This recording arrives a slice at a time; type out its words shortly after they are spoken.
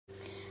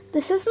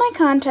This is my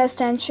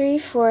contest entry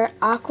for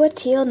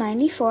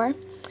AquaTeal94,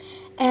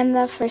 and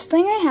the first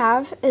thing I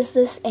have is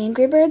this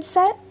Angry Bird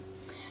set.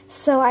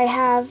 So I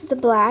have the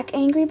black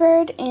Angry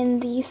Bird in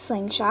the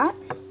slingshot,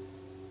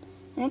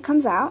 and it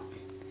comes out.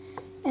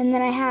 And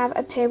then I have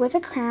a pig with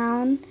a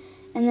crown,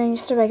 and then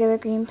just a regular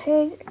green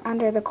pig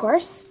under the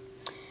course.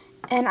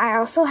 And I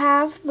also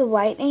have the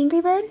white Angry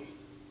Bird,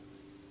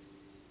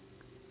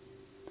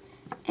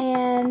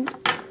 and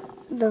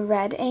the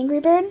red Angry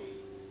Bird,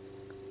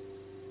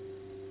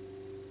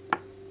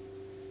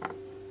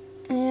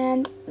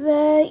 and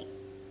the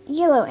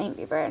yellow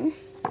Angry Bird.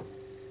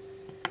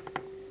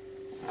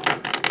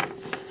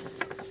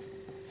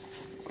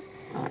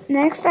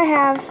 Next I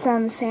have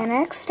some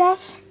Santa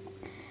stuff.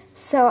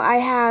 So I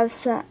have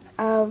some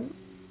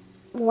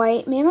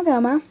white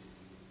Mamagoma,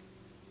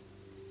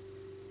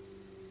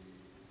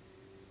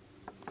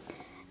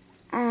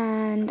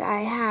 and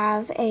I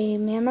have a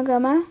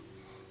Mamagoma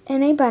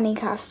in a bunny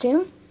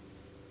costume,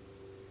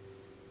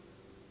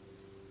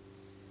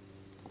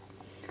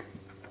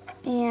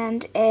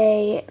 and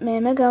a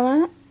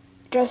Mamagoma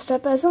dressed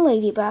up as a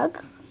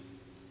ladybug.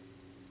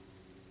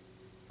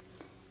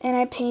 And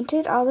I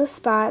painted all the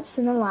spots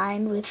in the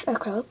line with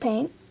acrylic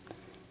paint,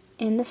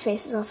 and the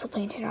face is also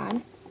painted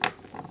on.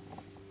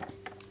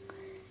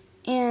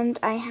 And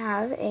I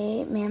have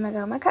a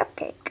Mamagoma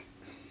cupcake.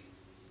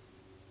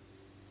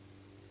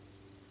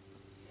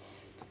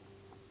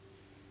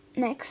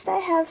 Next I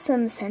have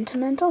some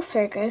Sentimental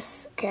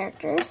Circus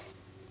characters.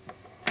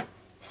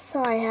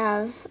 So I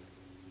have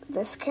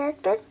this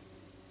character,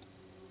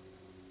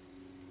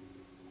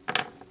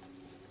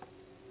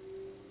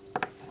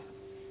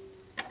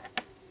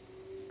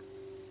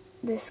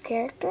 this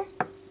character,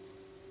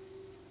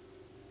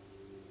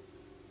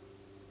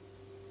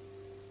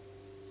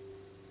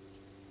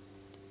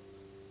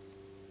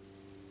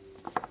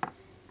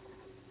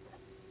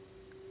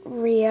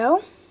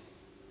 Rio.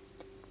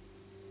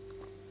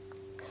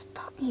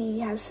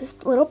 He has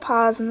his little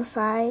paws on the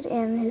side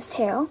and his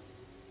tail.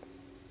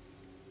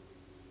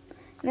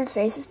 And the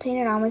face is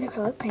painted on with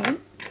acrylic paint.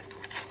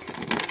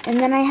 And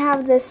then I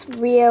have this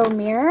Rio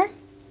mirror.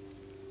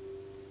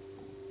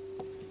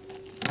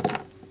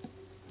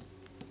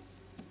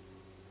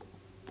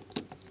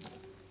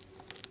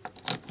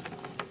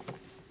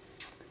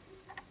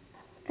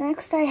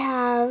 Next I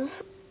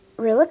have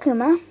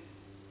Rilakkuma.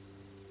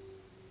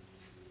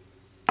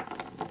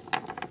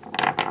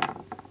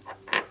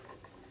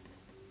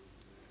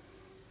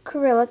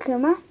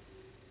 Rilakkuma,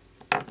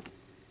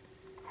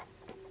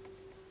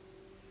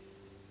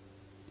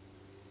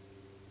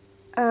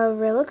 a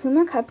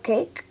Rilakkuma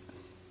cupcake,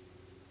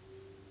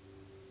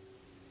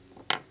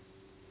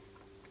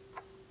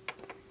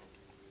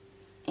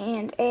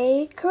 and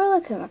a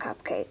Rilakkuma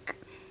cupcake.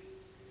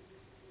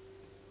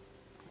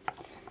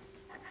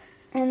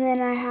 And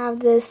then I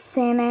have this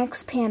Santa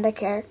panda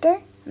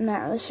character. I'm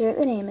not really sure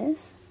what the name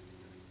is.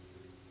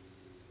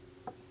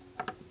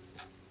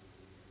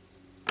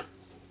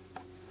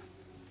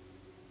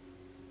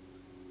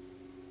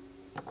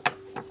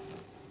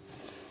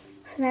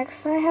 So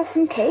next I have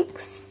some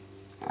cakes.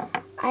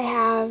 I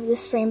have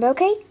this rainbow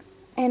cake,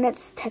 and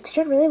it's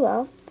textured really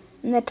well.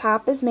 And the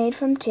top is made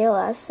from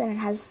TLS, and it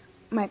has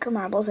micro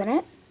marbles in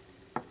it.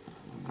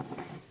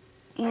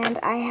 And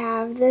I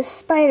have this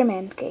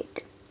Spider-Man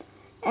cake,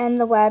 and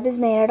the web is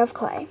made out of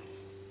clay.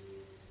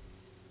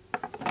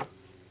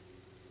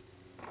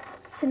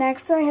 So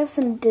next I have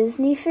some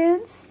Disney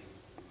foods.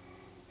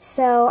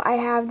 So I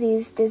have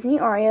these Disney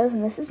Oreos,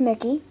 and this is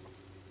Mickey.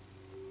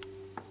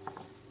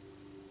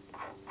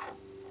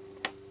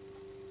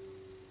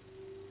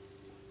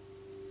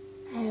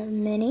 I have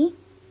Minnie,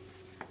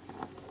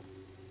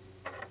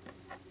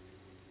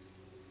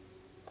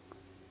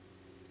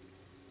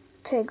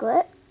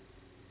 Piglet,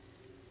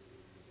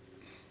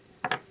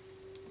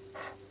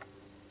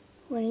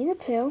 Winnie the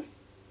Pooh,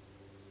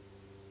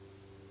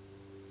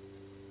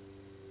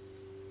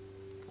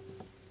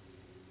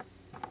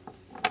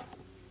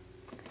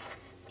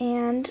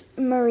 and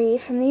Marie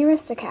from the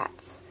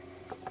Aristocats.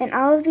 And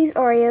all of these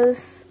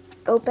Oreos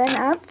open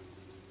up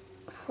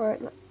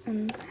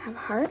and have a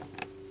heart.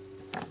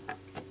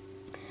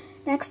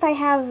 Next I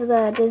have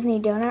the Disney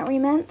Donut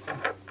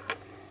remints.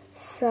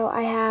 So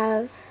I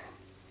have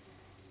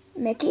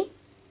Mickey,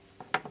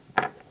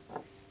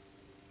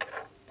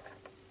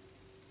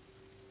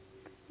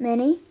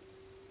 Minnie,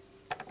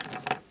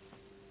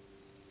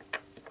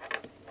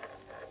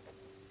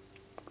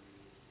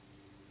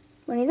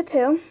 Winnie the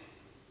Pooh,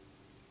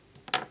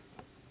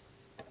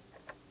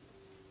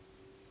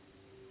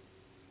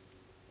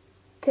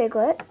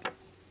 Piglet,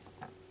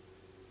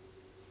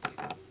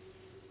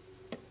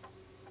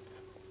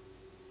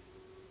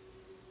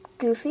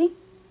 Goofy,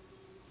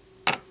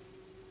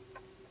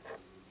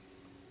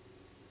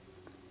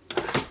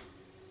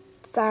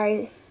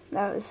 sorry,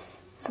 that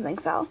was something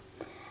fell,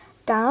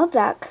 Donald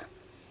Duck,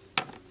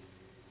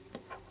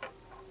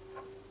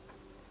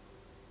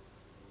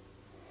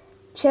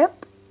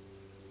 Chip,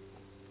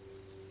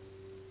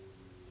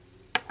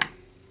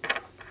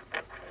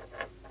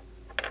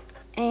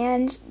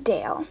 and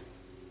Dale.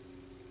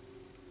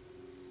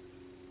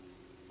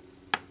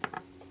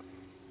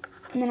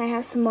 And then I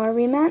have some more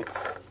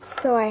remints.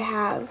 So I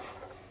have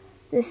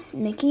this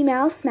Mickey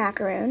Mouse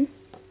macaroon.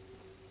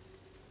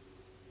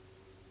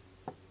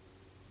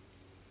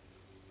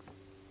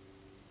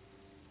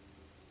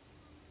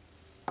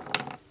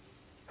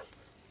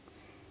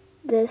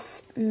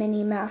 This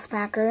Minnie Mouse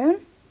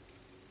macaroon.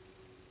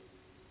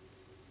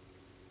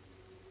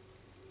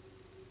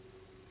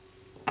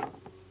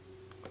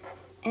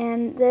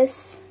 And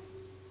this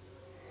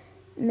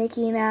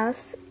Mickey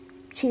Mouse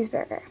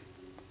cheeseburger.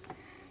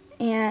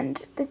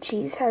 And the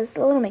cheese has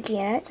the little Mickey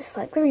in it, just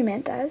like the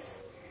remint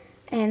does.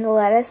 And the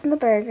lettuce and the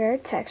burger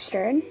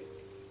textured.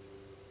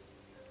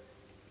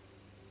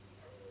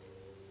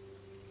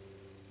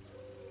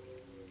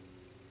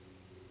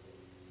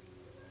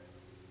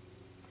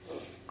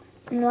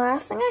 And the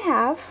last thing I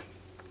have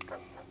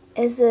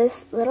is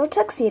this little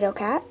tuxedo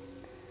cat.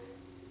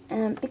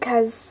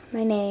 Because my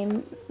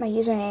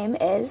username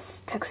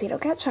is Tuxedo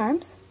Cat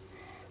Charms.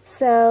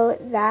 So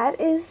that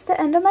is the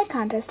end of my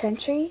contest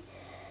entry.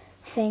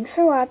 Thanks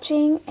for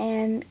watching,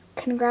 and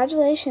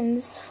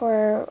congratulations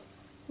for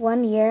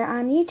 1 year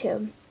on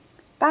YouTube.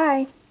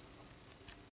 Bye!